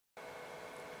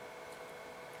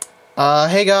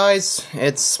Hey guys,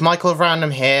 it's Michael of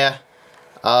Random here.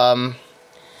 I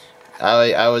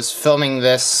was filming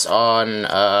this on,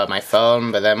 my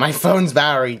phone, but then my phone's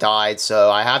battery died,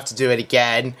 so I have to do it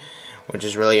again, which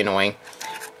is really annoying.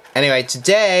 Anyway,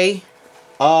 today,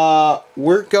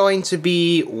 we're going to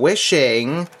be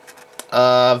wishing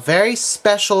a very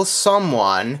special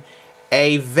someone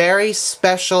a very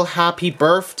special happy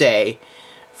birthday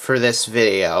for this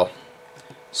video.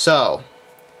 So,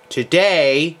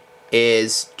 today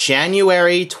is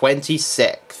January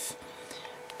 26th.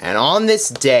 And on this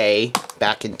day,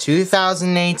 back in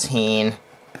 2018,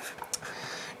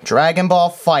 Dragon Ball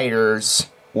FighterZ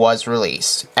was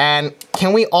released. And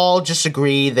can we all just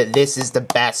agree that this is the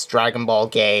best Dragon Ball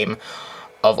game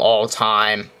of all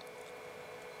time?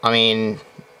 I mean,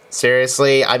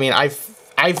 seriously, I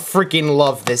freaking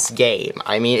love this game.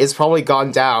 I mean, it's probably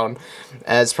gone down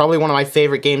as probably one of my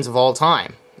favorite games of all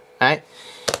time, right?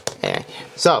 Anyway,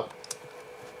 so,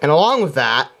 and along with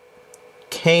that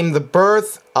came the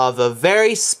birth of a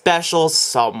very special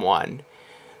someone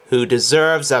who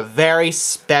deserves a very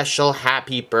special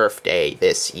happy birthday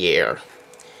this year.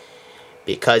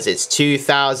 Because it's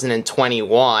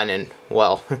 2021 and,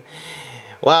 well,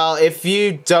 well, if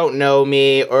you don't know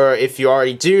me, or if you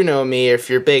already do know me, or if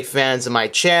you're big fans of my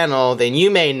channel, then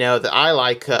you may know that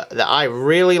I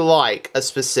really like a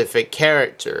specific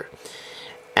character.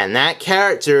 And that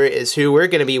character is who we're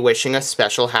going to be wishing a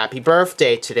special happy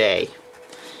birthday today.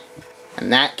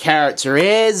 And that character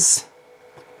is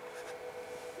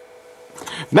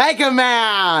Mega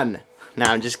Man! No,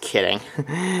 I'm just kidding.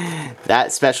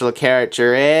 That special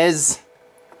character is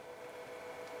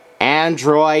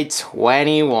Android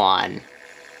 21.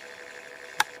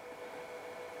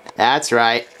 That's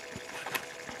right.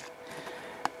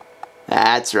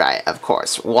 That's right, of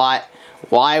course.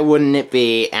 Why wouldn't it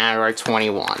be Android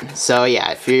 21? So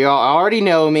yeah, if you already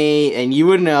know me, and you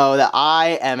would know that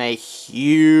I am a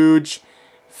huge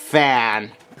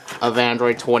fan of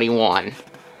Android 21.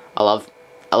 I love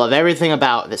everything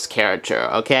about this character,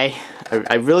 okay?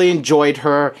 I really enjoyed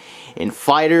her in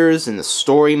FighterZ, in the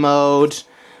story mode.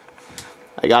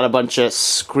 I got a bunch of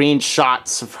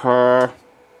screenshots of her,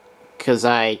 because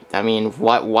I mean,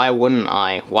 why wouldn't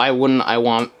I? Why wouldn't I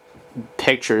want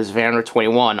pictures of Android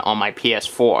 21 on my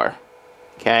PS4?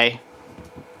 Okay?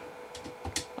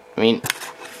 I mean,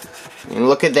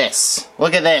 look at this.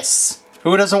 Look at this.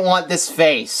 Who doesn't want this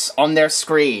face on their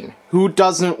screen? Who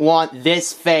doesn't want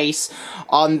this face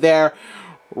on their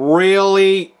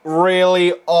really,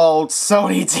 really old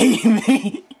Sony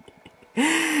TV?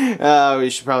 We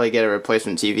should probably get a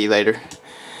replacement TV later.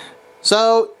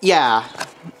 So, yeah.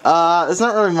 There's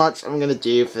not really much I'm gonna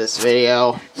do for this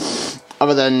video,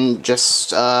 other than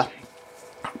just,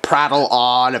 prattle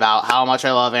on about how much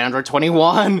I love Android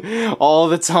 21 all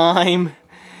the time.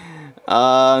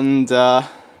 And,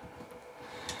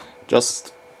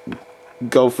 just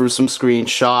go through some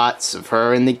screenshots of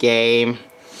her in the game,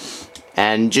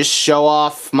 and just show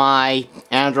off my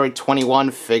Android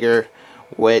 21 figure,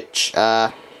 which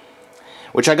I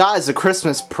got as a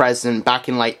Christmas present back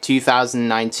in, like,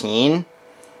 2019.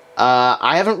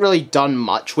 I haven't really done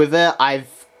much with it. I've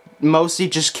mostly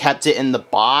just kept it in the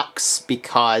box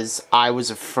because I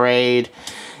was afraid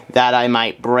that I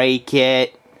might break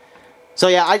it. So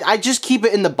yeah, I just keep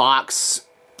it in the box,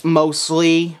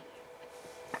 mostly.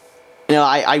 You know,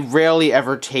 I rarely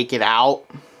ever take it out.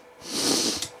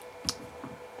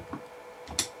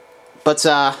 But,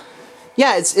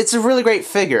 yeah, it's a really great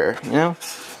figure, you know?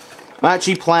 I'm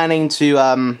actually planning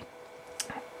to,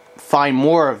 find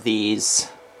more of these.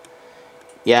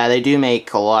 Yeah, they do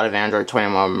make a lot of Android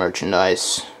 21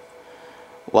 merchandise.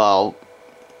 Well,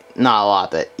 not a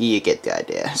lot, but you get the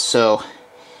idea. So,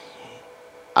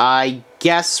 I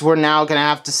guess we're now gonna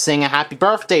have to sing a happy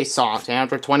birthday song to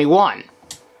Android 21.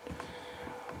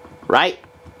 Right?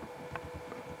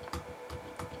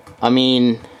 I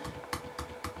mean,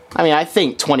 I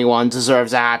think 21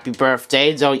 deserves a happy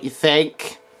birthday, don't you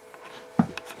think?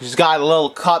 She's got a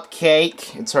little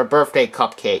cupcake. It's her birthday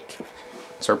cupcake.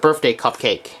 It's her birthday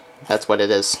cupcake. That's what it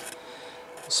is.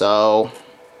 So,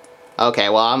 okay,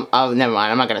 well, never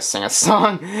mind. I'm not gonna sing a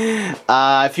song.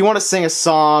 If you want to sing a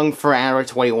song for Android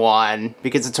 21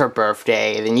 because it's her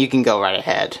birthday, then you can go right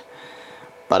ahead.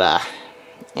 But,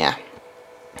 yeah.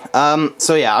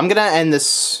 So yeah, I'm gonna end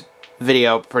this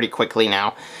video pretty quickly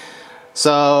now.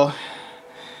 So,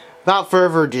 without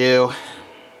further ado,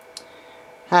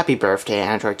 happy birthday,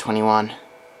 Android 21.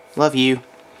 Love you.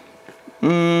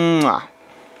 Mwah.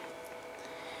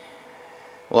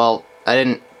 Well, I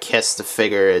didn't kiss the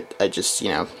figure, I just, you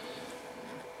know,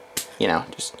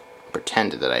 just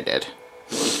pretended that I did.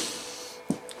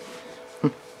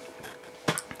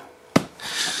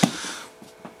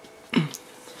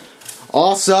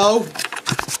 Also,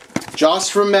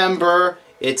 just remember,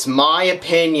 it's my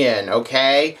opinion,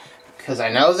 okay? Because I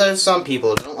know there's some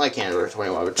people who don't like Android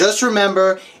 21, but just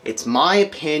remember, it's my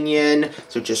opinion,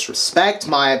 so just respect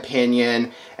my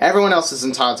opinion. Everyone else is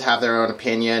entitled to have their own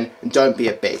opinion, and don't be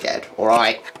a bighead,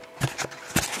 alright?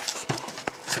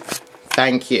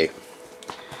 Thank you.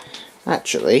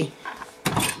 Actually,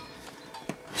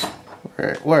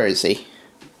 where is he?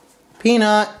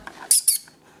 Peanut!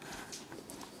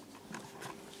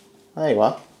 There you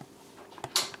are.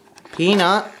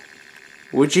 Peanut,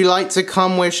 would you like to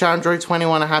come wish Android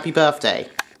 21 a happy birthday?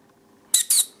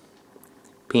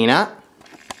 Peanut,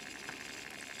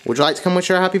 would you like to come wish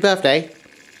her a happy birthday?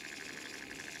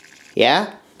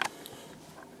 Yeah?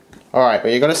 Alright,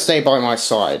 but you gotta stay by my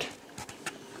side.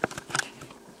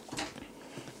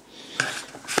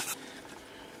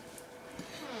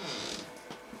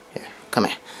 Here, come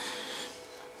here.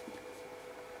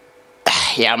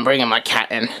 Yeah, I'm bringing my cat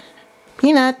in.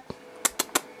 Peanut,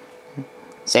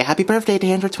 say happy birthday to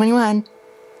Android 21.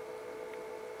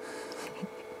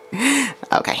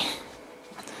 Okay.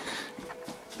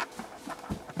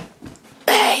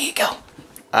 There you go.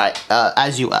 Alright,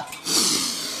 as you were.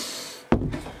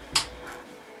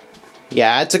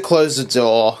 Yeah, I had to close the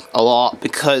door a lot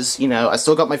because, you know, I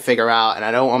still got my figure out and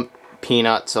I don't want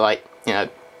Peanut to, like, you know,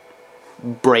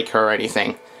 break her or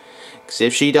anything. Because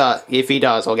if he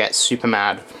does, I'll get super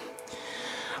mad.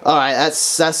 Alright,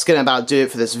 that's gonna about do it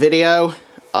for this video.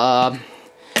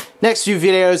 Next few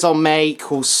videos I'll make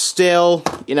will still,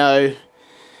 you know,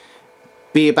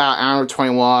 be about Android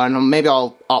 21, or maybe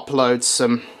I'll upload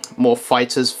some more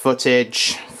FighterZ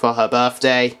footage for her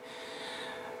birthday.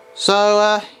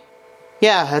 So,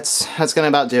 yeah, that's gonna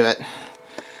about do it.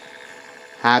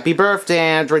 Happy birthday,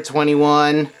 Android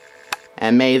 21,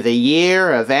 and may the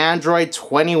year of Android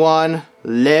 21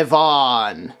 live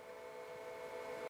on.